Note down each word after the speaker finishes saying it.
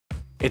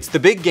It's the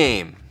big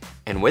game,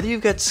 and whether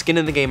you've got skin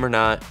in the game or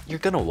not, you're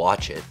gonna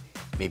watch it.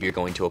 Maybe you're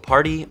going to a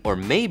party, or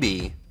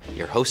maybe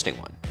you're hosting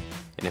one.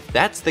 And if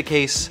that's the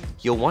case,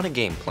 you'll want a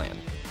game plan.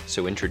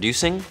 So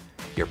introducing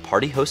your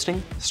party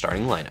hosting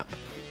starting lineup.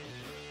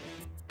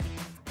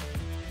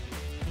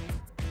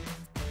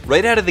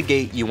 Right out of the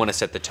gate, you want to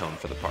set the tone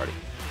for the party.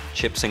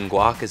 Chips and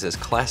guac is as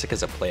classic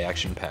as a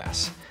play-action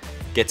pass.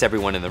 Gets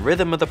everyone in the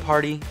rhythm of the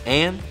party,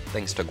 and,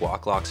 thanks to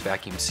Guac-Lock's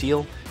vacuum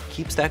seal,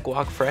 keeps that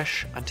guac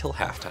fresh until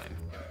halftime.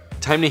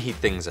 Time to heat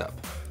things up.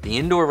 The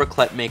indoor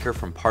raclette maker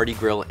from Party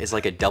Grill is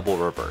like a double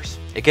reverse.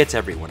 It gets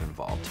everyone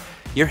involved.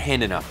 You're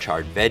handing out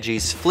charred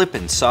veggies,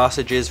 flipping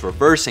sausages,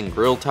 reversing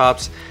grill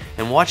tops,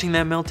 and watching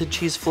that melted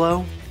cheese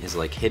flow is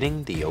like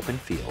hitting the open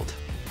field.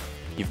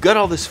 You've got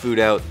all this food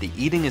out, the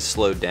eating is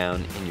slowed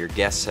down, and your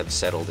guests have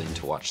settled in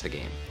to watch the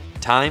game.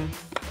 Time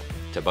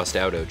to bust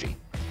out OG.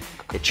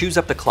 It chews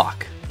up the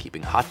clock,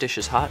 keeping hot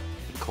dishes hot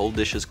and cold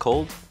dishes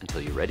cold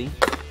until you're ready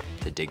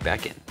to dig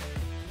back in.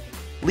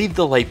 Leave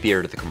the light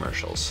beer to the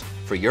commercials.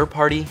 For your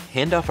party,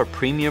 hand off a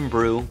premium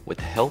brew with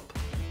the help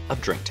of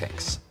drink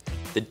tanks.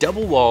 The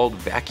double-walled,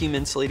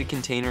 vacuum-insulated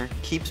container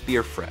keeps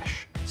beer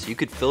fresh, so you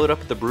could fill it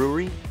up at the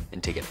brewery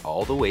and take it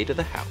all the way to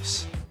the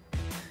house.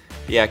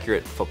 The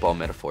accurate football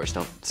metaphors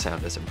don't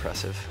sound as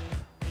impressive.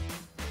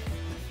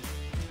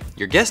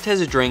 Your guest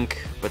has a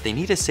drink, but they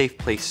need a safe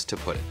place to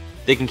put it.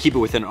 They can keep it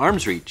within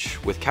arm's reach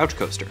with Couch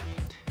Coaster.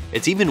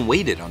 It's even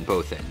weighted on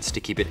both ends to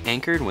keep it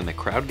anchored when the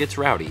crowd gets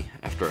rowdy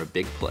after a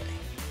big play.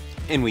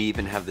 And we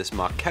even have this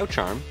mock couch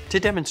arm to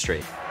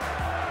demonstrate. Go,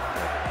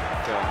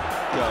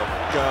 go,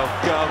 go,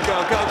 go,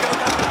 go, go, go,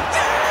 go.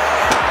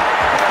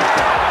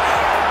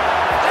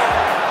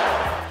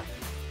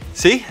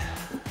 See?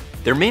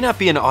 There may not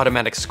be an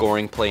automatic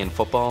scoring play in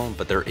football,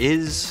 but there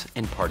is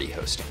in party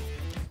hosting.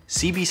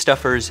 CB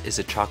Stuffers is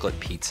a chocolate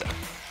pizza.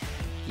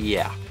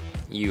 Yeah,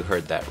 you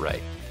heard that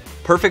right.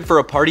 Perfect for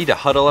a party to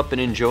huddle up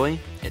and enjoy,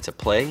 it's a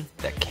play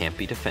that can't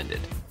be defended.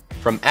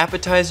 From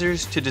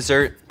appetizers to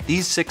dessert,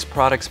 these 6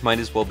 products might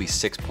as well be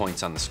 6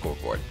 points on the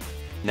scoreboard.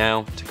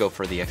 Now to go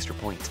for the extra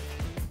point.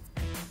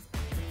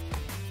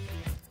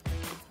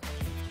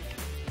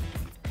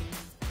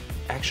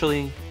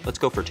 Actually, let's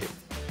go for 2.